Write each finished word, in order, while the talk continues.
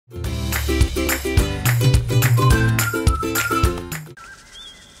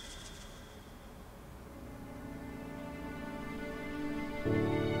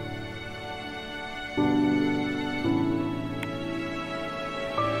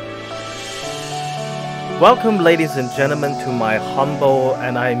Welcome, ladies and gentlemen, to my humble,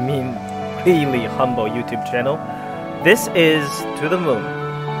 and I mean really humble YouTube channel. This is To the Moon.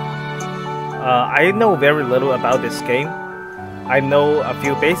 I know very little about this game. I know a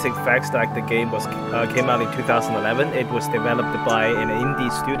few basic facts, like the game came out in 2011. It was developed by an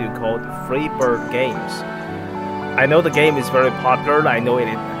indie studio called Freebird Games. I know the game is very popular. I know it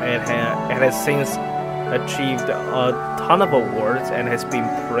has since achieved a ton of awards and has been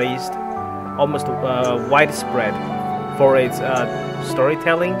praised almost widespread for its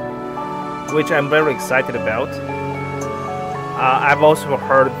storytelling, which I'm very excited about. I've also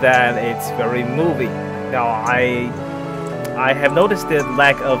heard that it's very moving. Now I have noticed the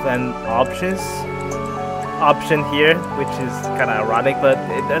lack of an option here, which is kind of ironic, but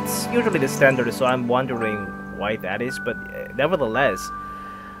that's usually the standard, so I'm wondering why that is. But nevertheless,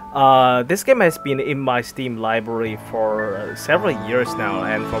 this game has been in my Steam library for several years now,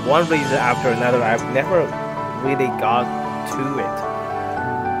 and for one reason after another, I've never really got to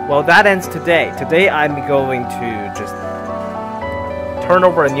it. Well, that ends today. Today I'm going to just turn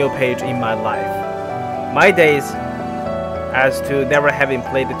over a new page in my life. My days as to never having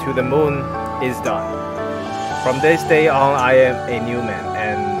played To the Moon is done. From this day on, I am a new man,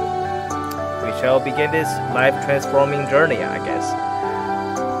 and we shall begin this life-transforming journey, I guess.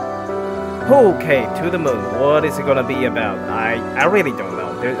 Okay, To the Moon. What is it gonna be about? I really don't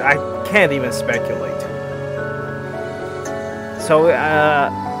know. I can't even speculate. So,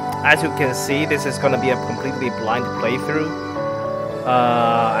 as you can see, this is gonna be a completely blind playthrough.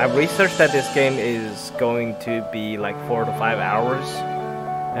 I've researched that this game is going to be like 4 to 5 hours,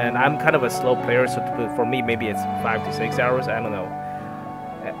 and I'm kind of a slow player, so for me maybe it's 5 to 6 hours. I don't know.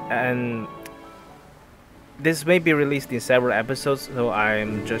 And this may be released in several episodes, so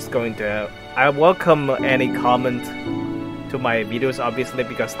I'm just going to... I welcome any comment to my videos, obviously,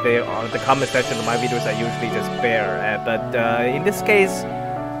 because the comment section of my videos are usually just bare. But in this case,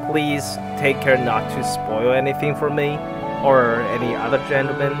 please take care not to spoil anything for me or any other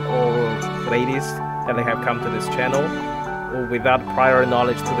gentlemen or ladies that have come to this channel without prior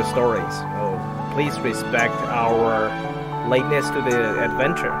knowledge to the stories. So please respect our lateness to the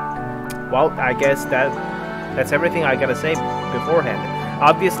adventure. Well, I guess that's everything I gotta say beforehand.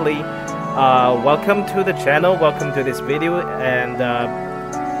 Obviously, welcome to the channel, welcome to this video, and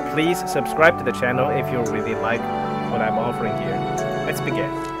please subscribe to the channel if you really like what I'm offering here. Let's begin.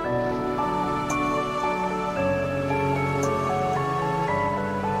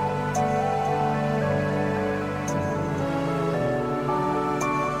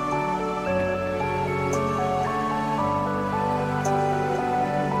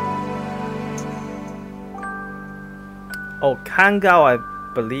 Oh, Kangao,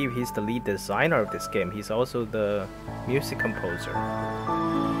 I believe he's the lead designer of this game. He's also the music composer.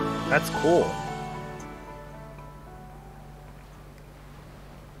 That's cool.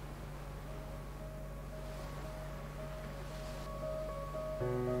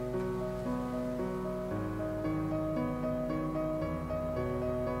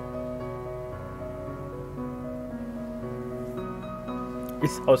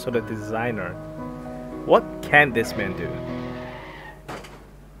 He's also the designer. What can this man do?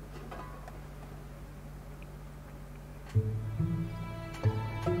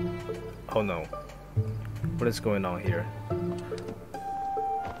 Oh no. What is going on here?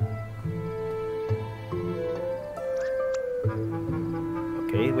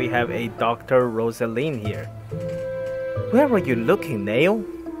 Okay, we have a Dr. Rosaline here. Where were you looking, Nail?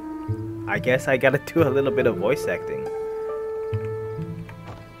 I guess I gotta do a little bit of voice acting.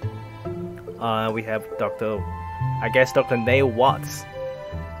 We have Dr. Nail Watts.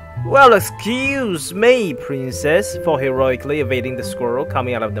 Well, excuse me, princess, for heroically evading the squirrel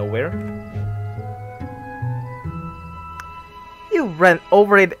coming out of nowhere. You ran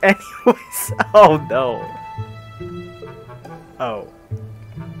over it anyways. Oh no. Oh.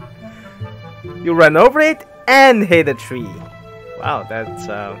 You ran over it and hit a tree. Wow, that's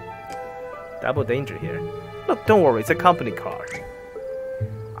double danger here. Look, don't worry, it's a company car.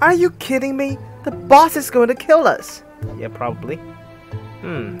 Are you kidding me? The boss is going to kill us. Yeah, probably.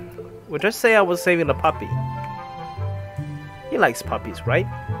 We'll just say I was saving a puppy. He likes puppies, right?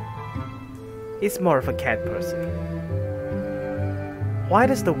 He's more of a cat person. Why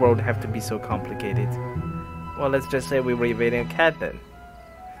does the world have to be so complicated? Well, let's just say we were evading a cat then.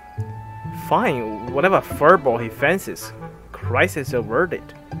 Fine, whatever furball he fancies. Crisis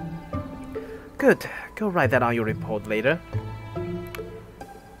averted. Good, go write that on your report later.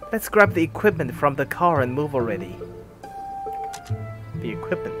 Let's grab the equipment from the car and move already. The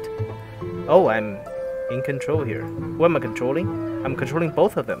equipment. Oh, I'm in control here. Who am I controlling? I'm controlling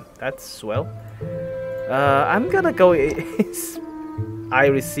both of them. That's swell. I'm gonna go. I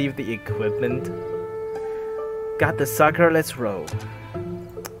received the equipment. Got the sucker. Let's roll.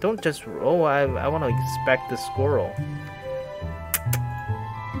 Don't just roll. I want to inspect the squirrel.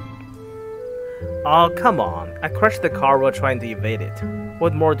 Oh, come on. I crashed the car while trying to evade it.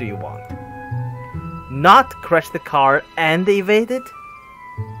 What more do you want? Not crash the car and evade it?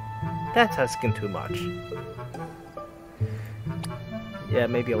 That's asking too much. Yeah,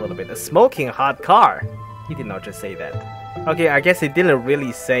 maybe a little bit. A smoking hot car. He did not just say that. Okay, I guess he didn't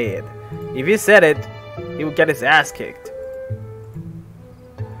really say it. If he said it, he would get his ass kicked.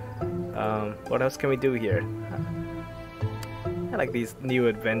 What else can we do here? I like these new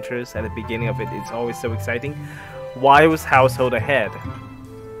adventures at the beginning of it. It's always so exciting. Wild's household ahead.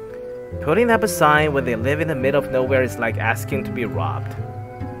 Putting up a sign when they live in the middle of nowhere is like asking to be robbed.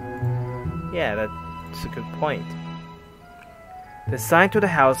 Yeah, that's a good point. The sign to the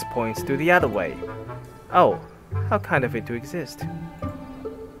house points to the other way. Oh, how kind of it to exist.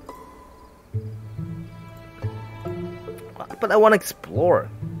 But I want to explore.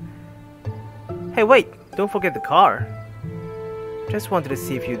 Hey, wait! Don't forget the car. Just wanted to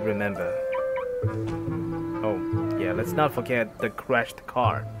see if you'd remember. Oh, yeah, let's not forget the crashed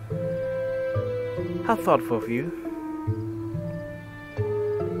car. How thoughtful of you.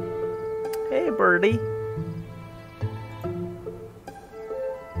 Hey, birdie.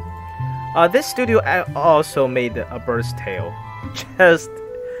 This studio also made a bird's tail. Just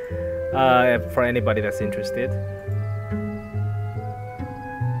for anybody that's interested.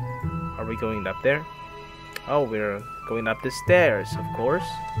 Are we going up there? Oh, we're going up the stairs, of course.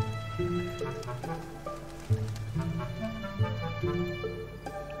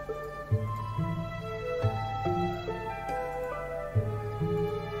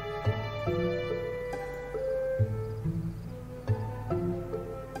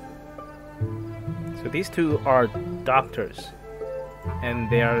 So these two are doctors, and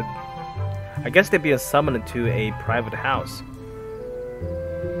they are, I guess they're being summoned to a private house.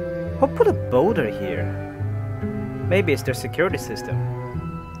 Who put a boulder here? Maybe it's their security system.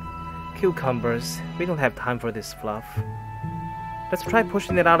 Cucumbers, we don't have time for this fluff. Let's try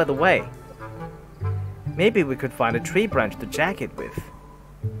pushing it out of the way. Maybe we could find a tree branch to jack it with.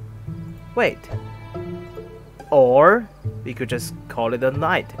 Wait. Or we could just call it a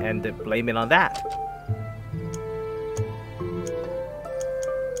night and blame it on that.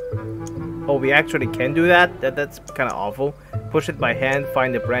 Oh, we actually can do that? That's kind of awful. Push it by hand,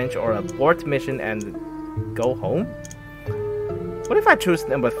 find a branch, or abort mission and go home? What if I choose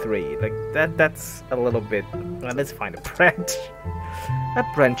number 3? Like, that's a little bit... Well, let's find a branch. A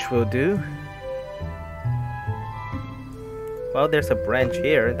branch will do. Well, there's a branch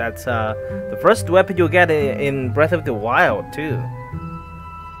here. That's the first weapon you'll get in Breath of the Wild, too.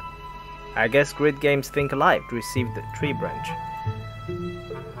 I guess Grid Games think alike to receive the tree branch.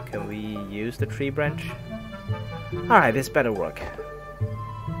 Can we use the tree branch? Alright, this better work.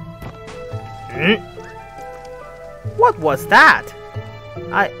 What was that?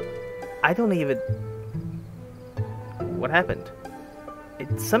 I don't even... What happened?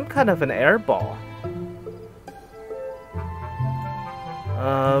 It's some kind of an air ball.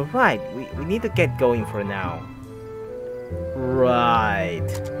 Right. We need to get going for now. Right.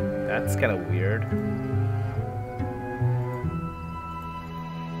 That's kind of weird.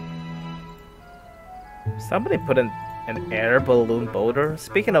 Somebody put an air balloon boulder.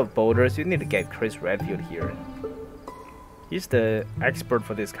 Speaking of boulders, you need to get Chris Redfield here. He's the expert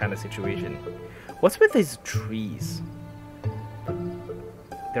for this kind of situation. What's with these trees?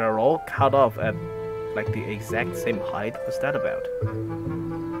 They're all cut off at like the exact same height. What's that about?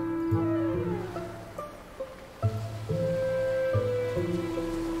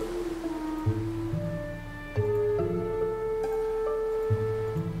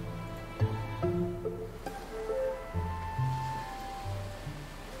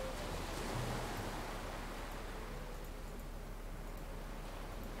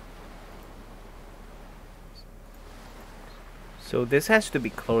 So this has to be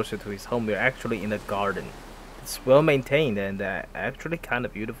closer to his home. We're actually in a garden. It's well maintained and actually kind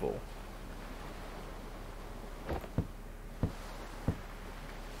of beautiful.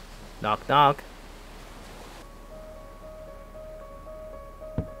 Knock knock.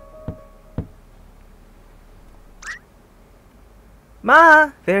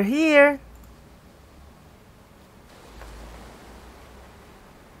 Ma, they're here.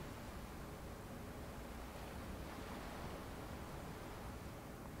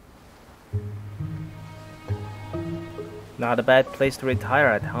 Not a bad place to retire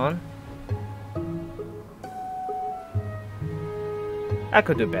at, huh? I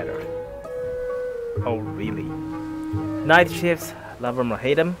could do better. Oh, really? Night shifts, love him or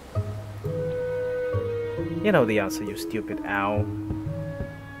hate him? You know the answer, you stupid owl.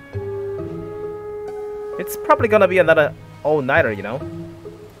 It's probably gonna be another all-nighter, you know?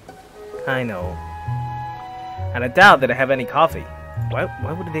 I know. And I doubt that I have any coffee. Why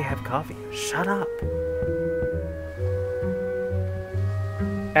would they have coffee? Shut up.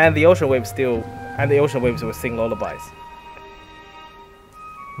 And the ocean waves will sing lullabies.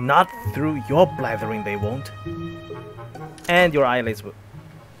 Not through your blathering, they won't. And your eyelids will...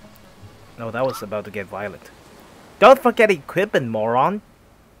 No, that was about to get violent. Don't forget equipment, moron!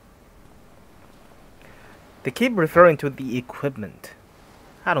 They keep referring to the equipment.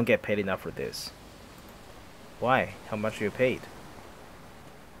 I don't get paid enough for this. Why? How much are you paid?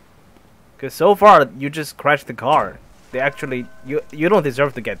 Because so far, you just crashed the car. They actually... You don't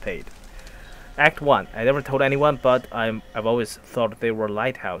deserve to get paid. Act 1. I never told anyone, but I've always thought they were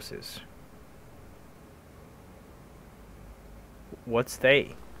lighthouses. What's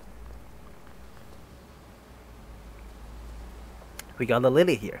they? We got a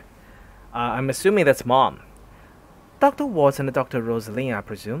Lily here. I'm assuming that's Mom. Dr. Watson and Dr. Rosaline, I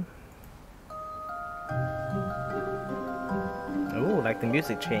presume. Oh, like the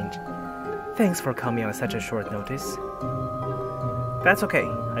music change. Thanks for coming on such a short notice. That's okay.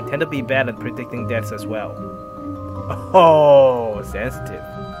 I tend to be bad at predicting deaths as well. Oh, sensitive.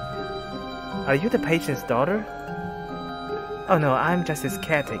 Are you the patient's daughter? Oh no, I'm just his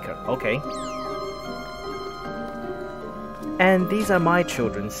caretaker. Okay. And these are my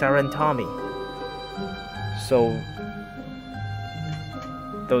children, Sarah and Tommy. So,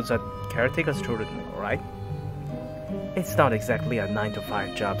 those are caretaker's children, alright? It's not exactly a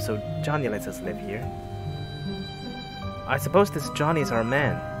 9-to-5 job, so Johnny lets us live here. I suppose this Johnny is our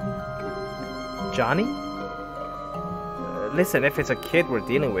man. Johnny? Listen, if it's a kid we're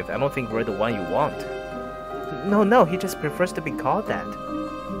dealing with, I don't think we're the one you want. No, he just prefers to be called that.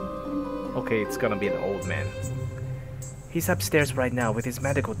 Okay, it's gonna be an old man. He's upstairs right now with his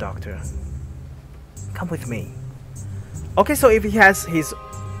medical doctor. Come with me. Okay, so if he has his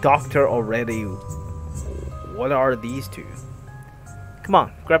doctor already, what are these two? Come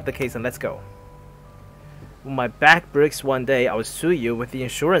on, grab the case and let's go. When my back breaks one day, I'll sue you with the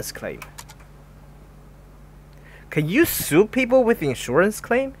insurance claim. Can you sue people with the insurance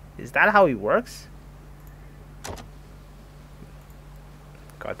claim? Is that how it works?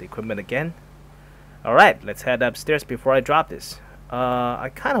 Got the equipment again. Alright, let's head upstairs before I drop this.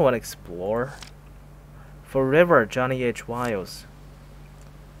 I kind of want to explore. Forever, Johnny H. Wiles.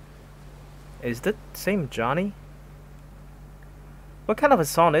 Is that same Johnny? What kind of a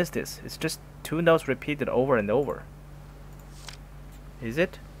song is this? It's just two notes repeated over and over. Is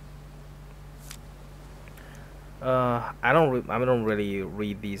it? I don't really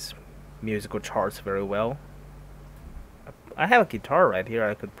read these musical charts very well. I have a guitar right here.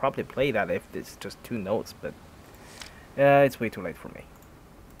 I could probably play that if it's just two notes, but it's way too late for me.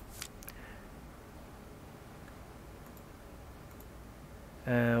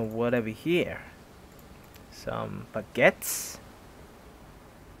 What have we here? Some baguettes.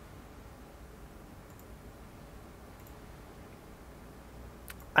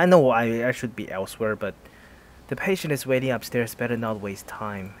 I know I should be elsewhere, but the patient is waiting upstairs. Better not waste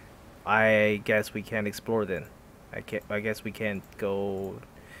time. I guess we can't explore then. I guess we can't go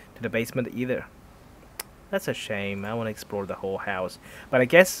to the basement either. That's a shame. I want to explore the whole house. But I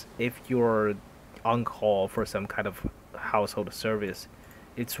guess if you're on call for some kind of household service,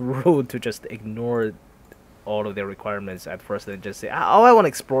 it's rude to just ignore all of their requirements at first and just say, oh, I want to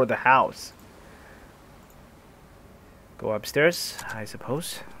explore the house. Go upstairs, I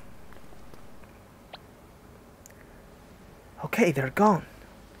suppose. Okay, they're gone.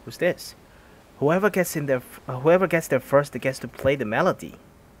 Who's this? Whoever gets there first gets to play the melody.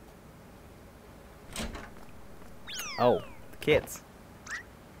 Oh, the kids.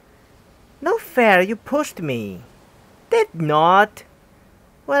 No fair, you pushed me. Did not.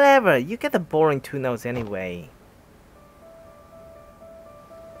 Whatever, you get the boring two notes anyway.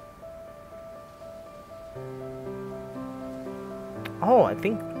 Oh, I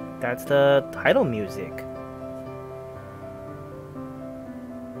think that's the title music.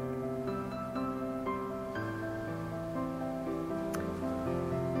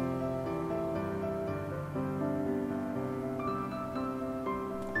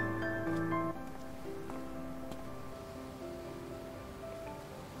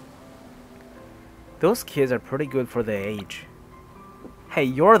 Those kids are pretty good for their age. Hey,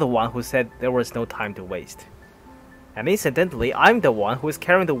 you're the one who said there was no time to waste. And incidentally, I'm the one who is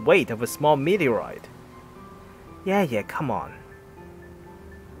carrying the weight of a small meteorite. Yeah, come on.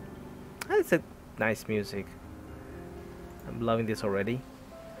 That's a nice music. I'm loving this already.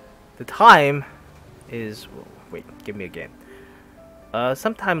 The time is... Wait, give me again.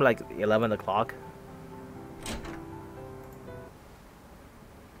 Sometime like 11 o'clock.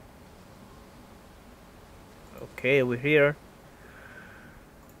 Okay, we're here.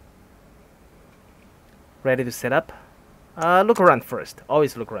 Ready to set up? Look around first.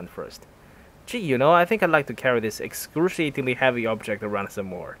 Always look around first. Gee, you know, I think I'd like to carry this excruciatingly heavy object around some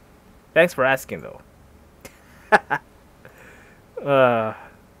more. Thanks for asking, though. A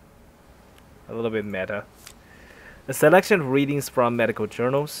little bit meta. A selection of readings from medical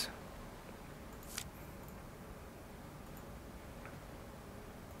journals.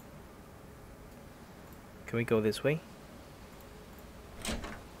 Can we go this way?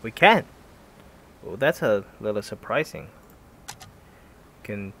 We can! Oh, that's a little surprising.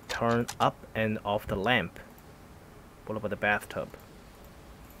 Can turn up and off the lamp. What about the bathtub?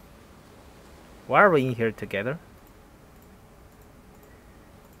 Why are we in here together?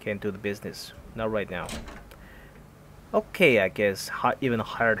 Can't do the business. Not right now. Okay, I guess even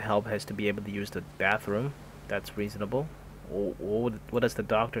hired help has to be able to use the bathroom. That's reasonable. What does the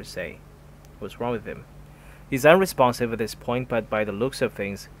doctor say? What's wrong with him? He's unresponsive at this point, but by the looks of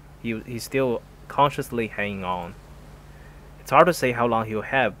things, he's still consciously hanging on. It's hard to say how long he'll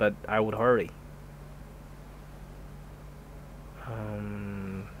have, but I would hurry.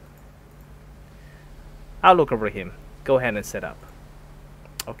 I'll look over him. Go ahead and set up.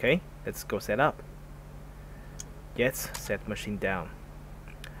 Okay, let's go set up. Yes, set machine down.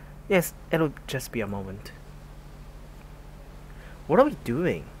 Yes, it'll just be a moment. What are we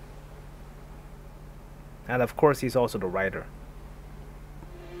doing? And of course, he's also the writer.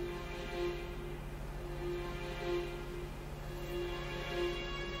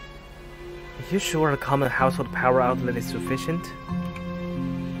 Are you sure a common household power outlet is sufficient?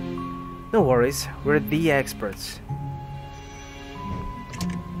 No worries, we're the experts.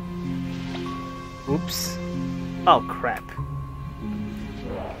 Oops. Oh crap.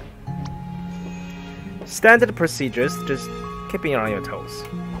 Standard procedures, just keeping on your toes.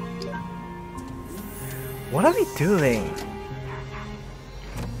 What are we doing?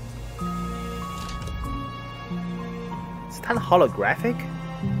 Is that holographic?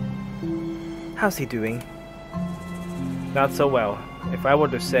 How's he doing? Not so well. If I were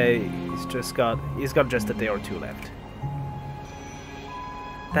to say, he's got just a day or two left.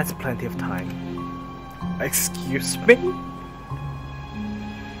 That's plenty of time. Excuse me?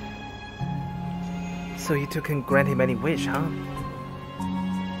 So you two can grant him any wish, huh?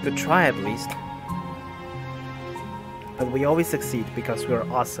 Good try at least. But we always succeed because we're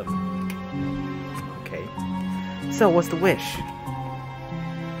awesome. Okay. So what's the wish?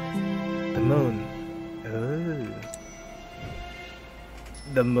 The moon. Oh.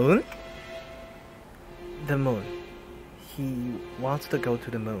 The moon? The moon. He wants to go to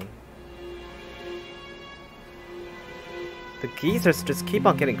the moon. The geezers just keep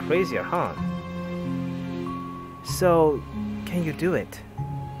on getting crazier, huh? So, can you do it?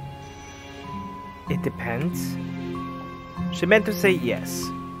 It depends. She meant to say yes.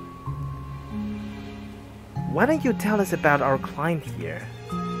 Why don't you tell us about our client here?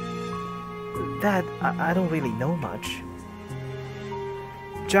 That, I don't really know much.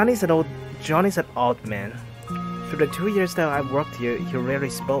 Johnny's an odd man. Through the 2 years that I worked here, he rarely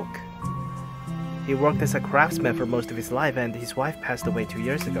spoke. He worked as a craftsman for most of his life, and his wife passed away 2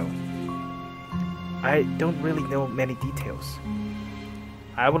 years ago. I don't really know many details.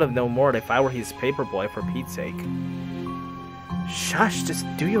 I would have known more if I were his paperboy, for Pete's sake. Shush, just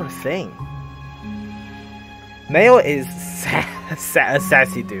do your thing. Mayo is a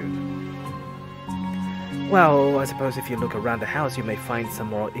sassy dude. Well, I suppose if you look around the house, you may find some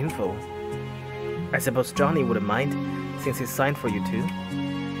more info. I suppose Johnny wouldn't mind, since he signed for you too.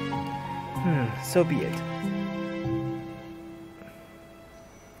 So be it.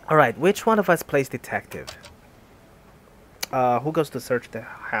 Alright, which one of us plays detective? Who goes to search the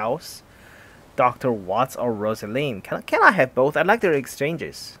house? Dr. Watts or Rosaline? Can I have both? I like their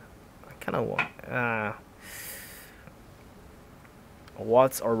exchanges. I kind of want...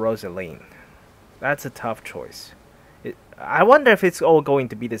 Watts or Rosaline? That's a tough choice. I wonder if it's all going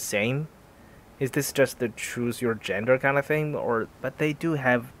to be the same. Is this just the choose your gender kind of thing? But they do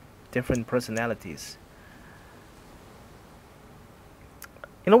have different personalities.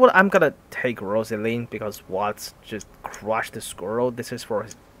 You know what? I'm gonna take Rosaline because Watts just crushed the squirrel. This is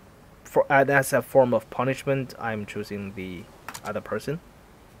as a form of punishment. I'm choosing the other person.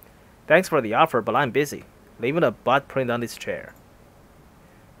 Thanks for the offer, but I'm busy. Leaving a butt print on this chair.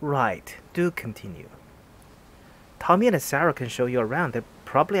 Right. Do continue. Tommy and Sarah can show you around. They're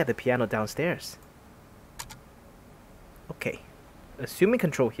probably at the piano downstairs. Okay, assuming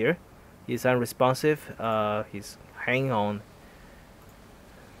control here. He's unresponsive. He's hanging on.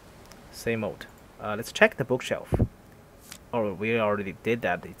 Same old. Let's check the bookshelf. Oh, we already did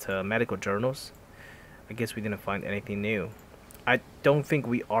that. It's medical journals. I guess we didn't find anything new. I don't think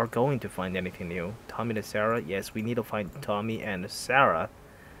we are going to find anything new. Tommy and Sarah. Yes, we need to find Tommy and Sarah.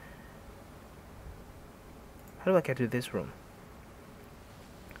 How do I get to this room?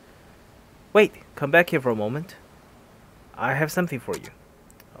 Wait, come back here for a moment. I have something for you.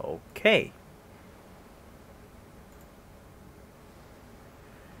 Okay.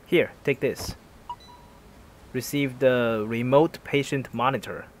 Here, take this. Receive the remote patient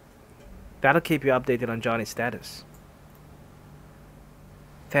monitor. That'll keep you updated on Johnny's status.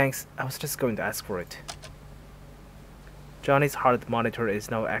 Thanks, I was just going to ask for it. Johnny's heart monitor is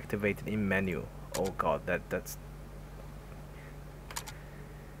now activated in menu. Oh god, that's...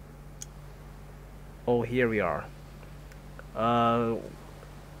 Oh, here we are.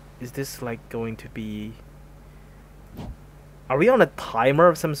 Is this like going to be... Are we on a timer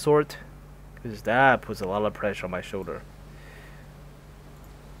of some sort? Because that puts a lot of pressure on my shoulder.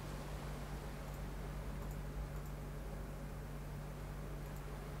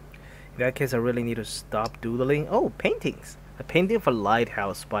 In that case, I really need to stop doodling. Oh, paintings! A painting of a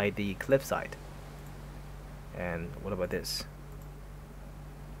lighthouse by the cliffside. And what about this?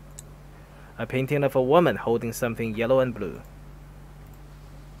 A painting of a woman holding something yellow and blue.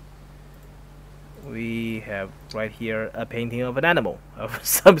 We have right here a painting of an animal of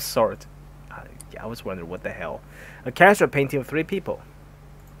some sort. I was wondering what the hell. A casual painting of 3 people.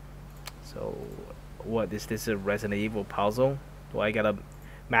 So, what is this, a Resident Evil puzzle? Do I gotta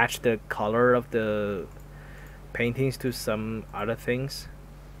match the color of the paintings to some other things?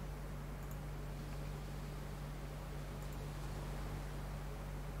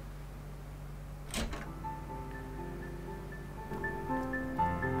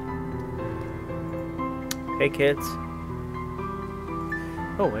 Hey kids.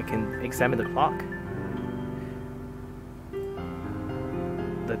 Oh, I can examine the clock.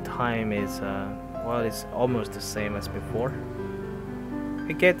 The time is, well, it's almost the same as before.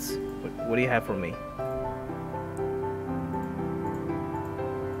 Hey kids, what do you have for me?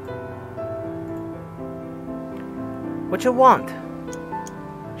 What you want?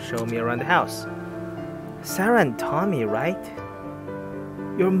 Show me around the house. Sarah and Tommy, right?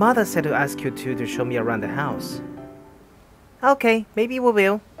 Your mother said to ask you two to show me around the house. Okay, maybe we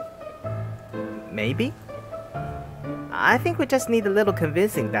will. Maybe? I think we just need a little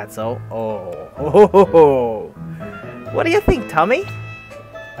convincing, that's all. Oh. What do you think, Tommy?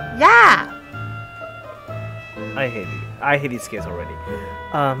 Yeah! I hate it. I hate these kids already.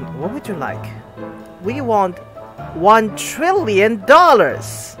 What would you like? We want $1 trillion!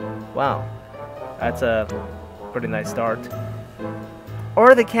 Wow. That's a pretty nice start.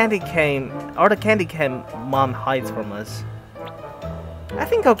 Or the candy cane mom hides from us. I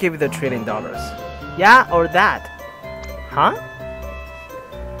think I'll give you the $1 trillion. Yeah, or that. Huh?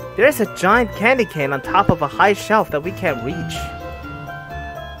 There's a giant candy cane on top of a high shelf that we can't reach.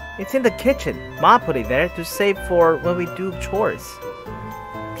 It's in the kitchen. Ma put it there to save for when we do chores.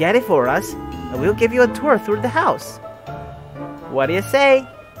 Get it for us, and we'll give you a tour through the house. What do you say?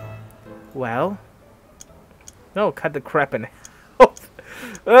 Well... No, cut the crap in half.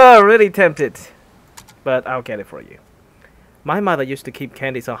 Oh, really tempted. But I'll get it for you. My mother used to keep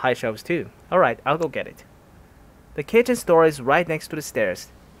candies on high shelves too. Alright, I'll go get it. The kitchen store is right next to the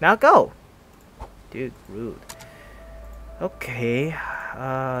stairs. Now go! Dude, rude. Okay,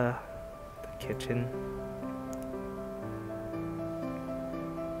 the kitchen.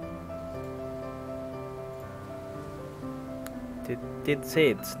 Did say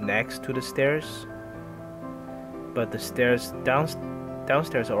it's next to the stairs? But the stairs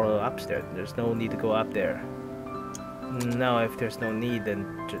downstairs or upstairs. There's no need to go up there. No, if there's no need, then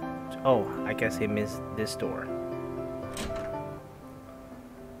oh, I guess he means this door.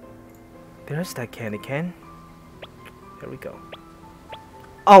 There's that candy can. There we go.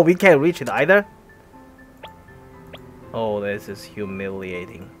 Oh, we can't reach it either? Oh, this is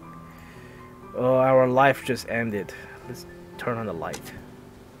humiliating. Oh, our life just ended. Let's turn on the light.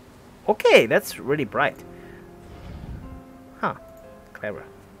 Okay, that's really bright. Huh, clever.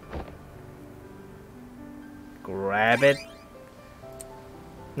 Grab it.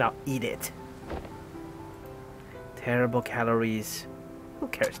 Now eat it. Terrible calories. Who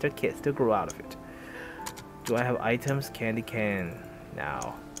cares? They're kids. They'll grow out of it. Do I have items? Candy can.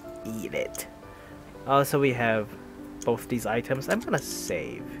 Now eat it. So we have both these items. I'm gonna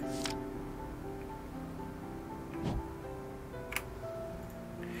save.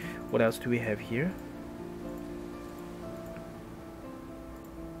 What else do we have here?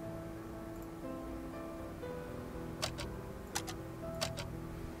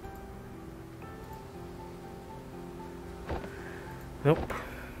 Nope.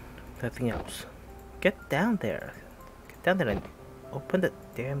 Nothing else. Get down there. Get down there and open the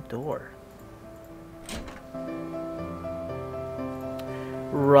damn door.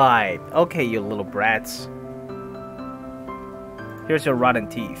 Right. Okay, you little brats. Here's your rotten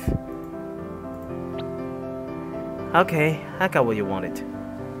teeth. Okay, I got what you wanted.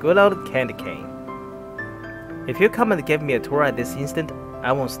 Good old candy cane. If you come and give me a tour at this instant,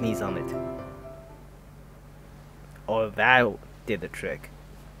 I won't sneeze on it. Oh, that did the trick.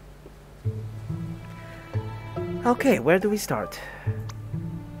 Okay, where do we start?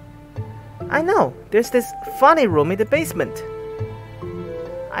 I know, there's this funny room in the basement.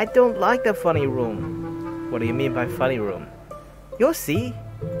 I don't like the funny room. What do you mean by funny room? You'll see.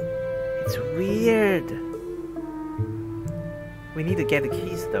 It's weird. We need to get the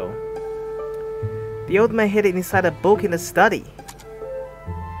keys though. The old man hid it inside a book in the study.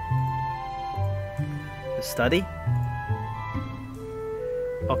 The study?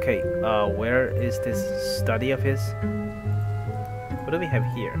 Okay, where is this study of his? What do we have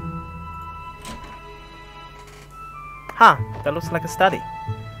here? Huh, that looks like a study.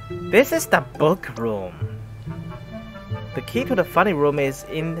 This is the book room. The key to the funny room is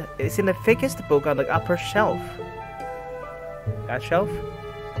in the thickest book on the upper shelf. That shelf?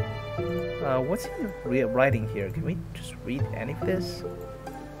 What's he writing here? Can we just read any of this?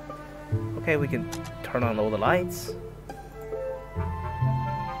 Okay, we can turn on all the lights.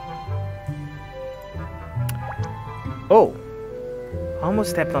 Oh! I almost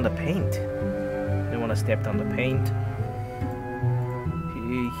stepped on the paint. Didn't want to step on the paint.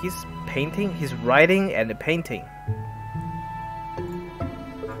 He's painting, he's writing and painting.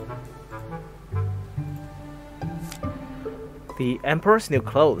 The Emperor's New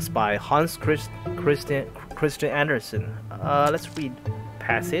Clothes by Hans Christian Andersen. Let's read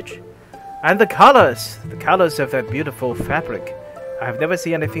passage. And the colors of that beautiful fabric. I have never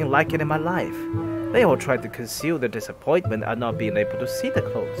seen anything like it in my life. They all tried to conceal their disappointment at not being able to see the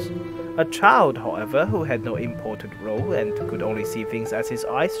clothes. A child, however, who had no important role and could only see things as his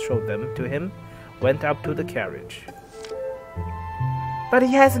eyes showed them to him, went up to the carriage. But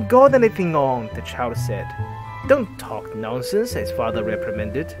he hasn't got anything on, the child said. Don't talk nonsense, his father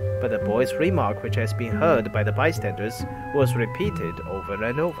reprimanded, but the boy's remark, which has been heard by the bystanders, was repeated over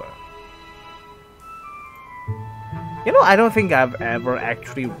and over. You know, I don't think I've ever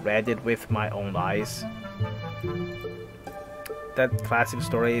actually read it with my own eyes. That classic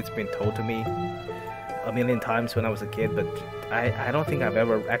story, it's been told to me a million times when I was a kid, but I don't think I've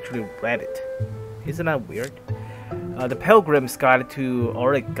ever actually read it. Isn't that weird? The Pilgrim's Guide to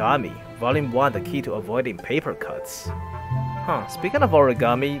Origami, Volume 1, The Key to Avoiding Paper Cuts. Huh, speaking of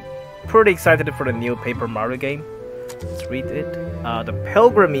origami, pretty excited for the new Paper Mario game. Let's read it.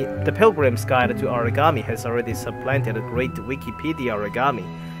 The Pilgrim's Guide to Origami has already supplanted the great Wikipedia Origami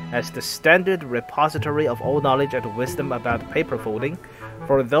as the standard repository of all knowledge and wisdom about paper folding,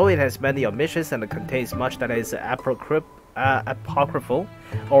 for though it has many omissions and contains much that is apocryphal,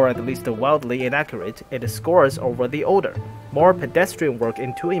 or at least wildly inaccurate, it scores over the older, more pedestrian work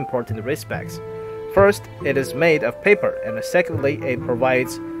in two important respects. First, it is made of paper, and secondly, it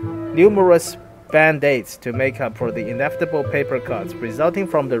provides numerous band-aids to make up for the inevitable paper cuts resulting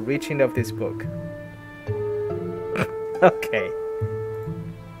from the reaching of this book. Okay.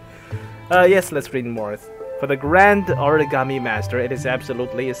 Yes, let's read more. For the grand origami master, it is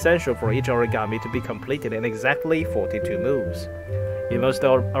absolutely essential for each origami to be completed in exactly 42 moves. In most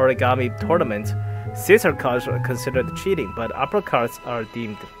origami tournaments, scissor cuts are considered cheating, but uppercuts are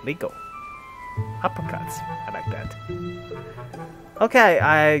deemed legal. Uppercuts, I like that. Okay,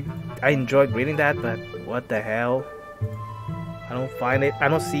 I enjoyed reading that, but what the hell? I don't find it, I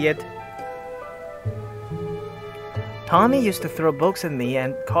don't see it. Tommy used to throw books at me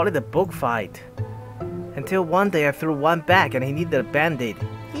and call it a book fight. Until one day I threw one back and he needed a band-aid.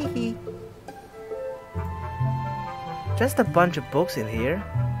 Hee hee. Just a bunch of books in here.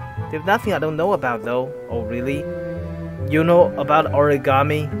 There's nothing I don't know about though. Oh really? You know about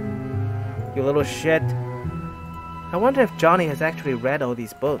origami? You little shit. I wonder if Johnny has actually read all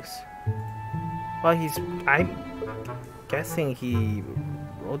these books. Well, I'm guessing he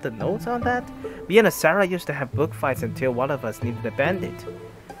wrote the notes on that? Me and Sarah used to have book fights until one of us needed a bandit.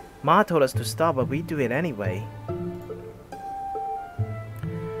 Ma told us to stop, but we do it anyway.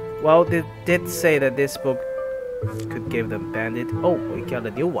 Well, they did say that this book could give them bandit. Oh, we got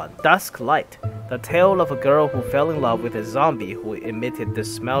a new one. Dusk Light. The tale of a girl who fell in love with a zombie who emitted the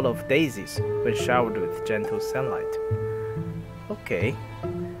smell of daisies when showered with gentle sunlight. Okay.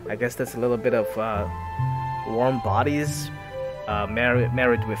 I guess that's a little bit of warm bodies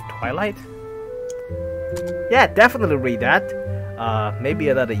married with Twilight. Yeah, definitely read that. maybe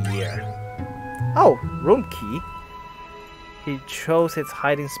another year. Oh, room key. He chose its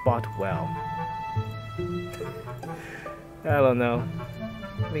hiding spot well. I don't know.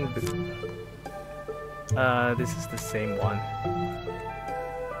 I think this is the same one.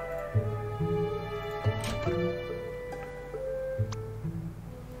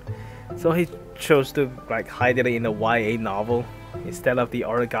 So he chose to like hide it in a YA novel instead of the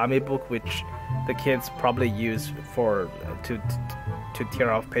origami book, which the kids probably use for to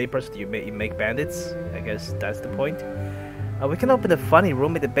tear off papers to make bandits. I guess that's the point. We can open the funny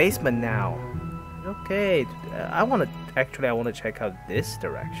room in the basement now. Okay, I want to check out this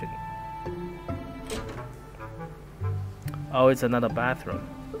direction. Oh, it's another bathroom.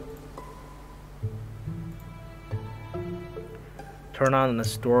 Turn on and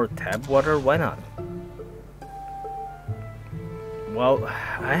store tap water? Why not? Well,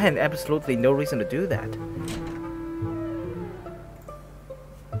 I had absolutely no reason to do that.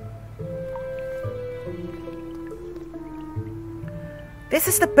 This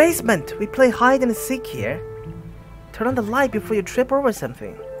is the basement! We play hide and seek here. Turn on the light before you trip over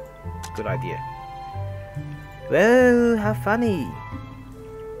something. Good idea. Whoa, how funny.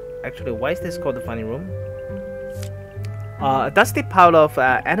 Actually, why is this called the funny room? A dusty pile of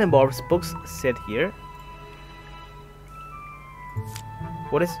Animorphs books sit here.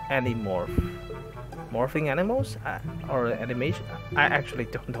 What is Animorph? Morphing animals? Or animation? I actually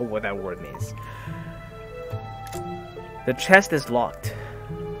don't know what that word means. The chest is locked.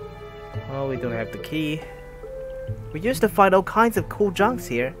 Oh, we don't have the key. We used to find all kinds of cool junks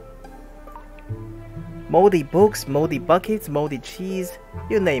here. Moldy books, moldy buckets, moldy cheese,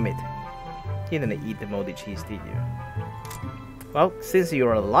 you name it. You didn't eat the moldy cheese, did you? Well, since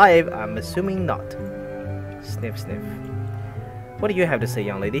you're alive, I'm assuming not. Sniff, sniff. What do you have to say,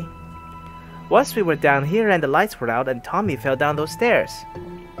 young lady? Once we were down here and the lights were out and Tommy fell down those stairs.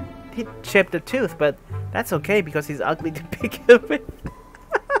 He chipped a tooth, but that's okay because he's ugly to begin with.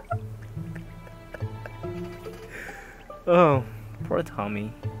 Oh, poor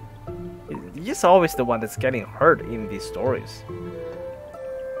Tommy. He's always the one that's getting hurt in these stories.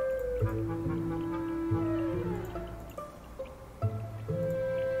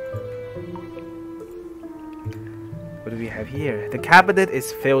 What do we have here? The cabinet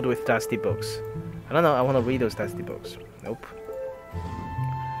is filled with dusty books. I don't know, I want to read those dusty books. Nope.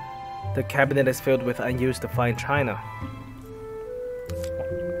 The cabinet is filled with unused fine china.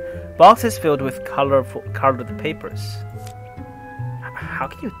 Boxes filled with colored papers. How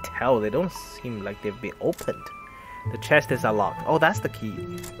can you tell? They don't seem like they've been opened. The chest is unlocked. Oh, that's the key.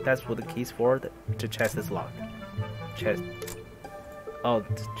 That's what the key's for. The chest is locked. Chest. Oh,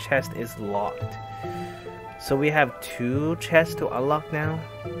 the chest is locked. So we have 2 chests to unlock now.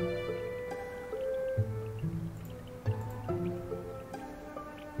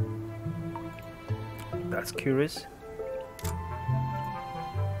 That's curious.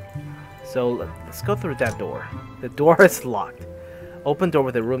 So let's go through that door. The door is locked. Open door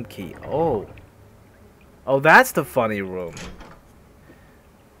with a room key. Oh. Oh, that's the funny room.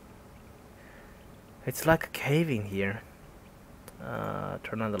 It's like a cave in here.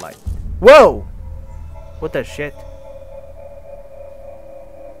 Turn on the light. Whoa! What the shit?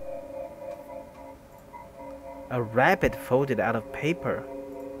 A rabbit folded out of paper.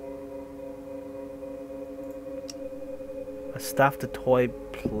 A stuffed toy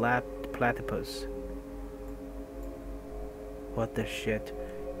platypus. What the shit?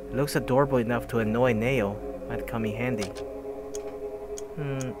 It looks adorable enough to annoy Nail. Might come in handy.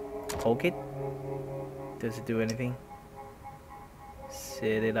 Poke it? Does it do anything?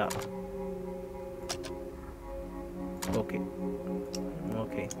 Set it up. Okay.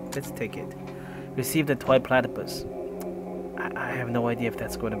 Okay, let's take it. Receive the toy platypus. I have no idea if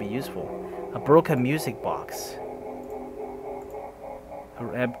that's going to be useful. A broken music box.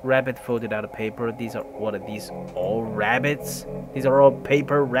 A rabbit folded out of paper. These are, what are these? All rabbits? These are all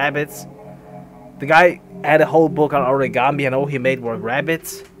paper rabbits? The guy had a whole book on origami and all he made were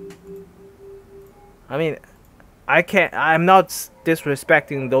rabbits? I mean, I'm not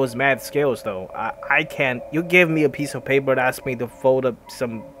disrespecting those mad skills though. I can't. You give me a piece of paper and ask me to fold up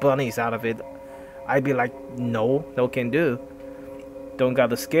some bunnies out of it. I'd be like, no can do. Don't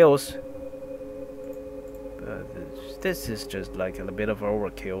got the skills. This is just like a bit of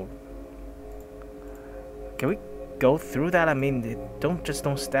overkill. Can we go through that? I mean, don't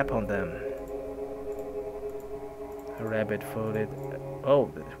step on them. A rabbit folded.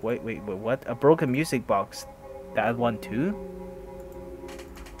 Oh, wait, what? A broken music box. That one too?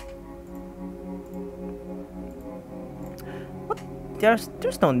 What?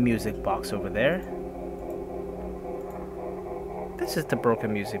 There's no music box over there. this is the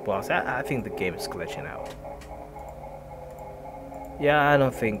broken music box. I think the game is glitching out. Yeah, I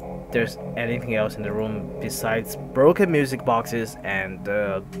don't think there's anything else in the room besides broken music boxes and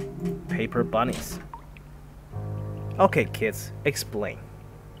paper bunnies. Okay, kids, explain.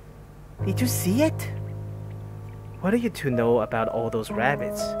 Did you see it? What do you two know about all those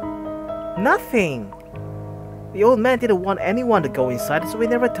rabbits? Nothing! The old man didn't want anyone to go inside, so we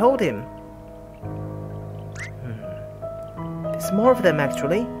never told him. There's more of them,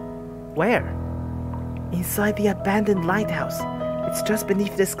 actually. Where? Inside the abandoned lighthouse. It's just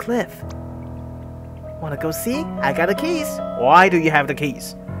beneath this cliff. Wanna go see? I got the keys. Why do you have the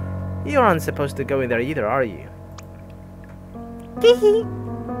keys? You aren't supposed to go in there either, are you? Hee.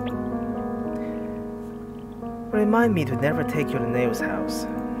 Remind me to never take you to Nail's house.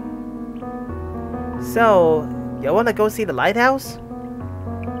 So, you wanna go see the lighthouse?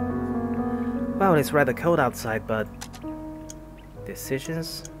 Well, it's rather cold outside, but...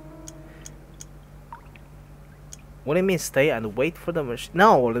 Decisions? What do you mean stay and wait for the machine?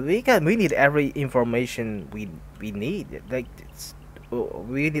 No, we need every information we need. Like,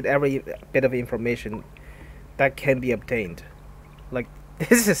 we need every bit of information that can be obtained. Like,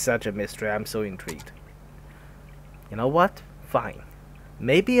 this is such a mystery. I'm so intrigued. You know what? Fine.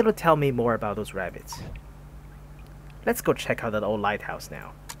 Maybe it'll tell me more about those rabbits. Let's go check out that old lighthouse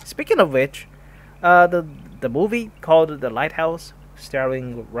now. Speaking of which, the movie called The Lighthouse,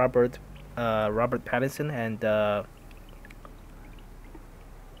 starring Robert Pattinson and god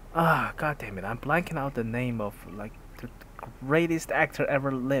damn it, I'm blanking out the name of like the greatest actor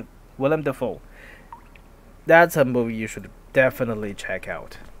ever lived, Willem Dafoe. That's a movie you should definitely check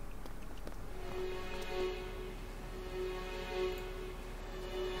out.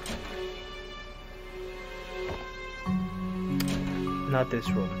 Not this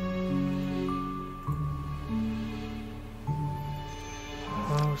room.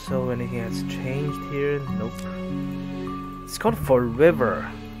 Oh, so anything has changed here? Nope. It's called For River.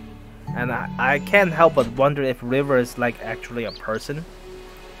 And I can't help but wonder if River is like actually a person.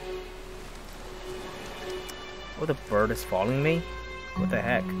 Oh, the bird is following me? What the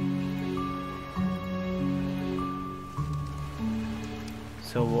heck?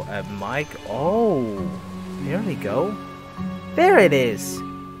 So a mic. Oh, there we go. There it is.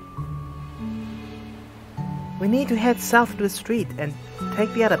 We need to head south to the street and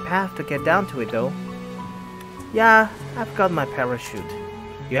take the other path to get down to it, though. Yeah, I've got my parachute.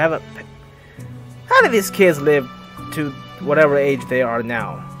 You have a... How do these kids live to whatever age they are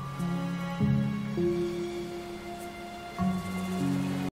now?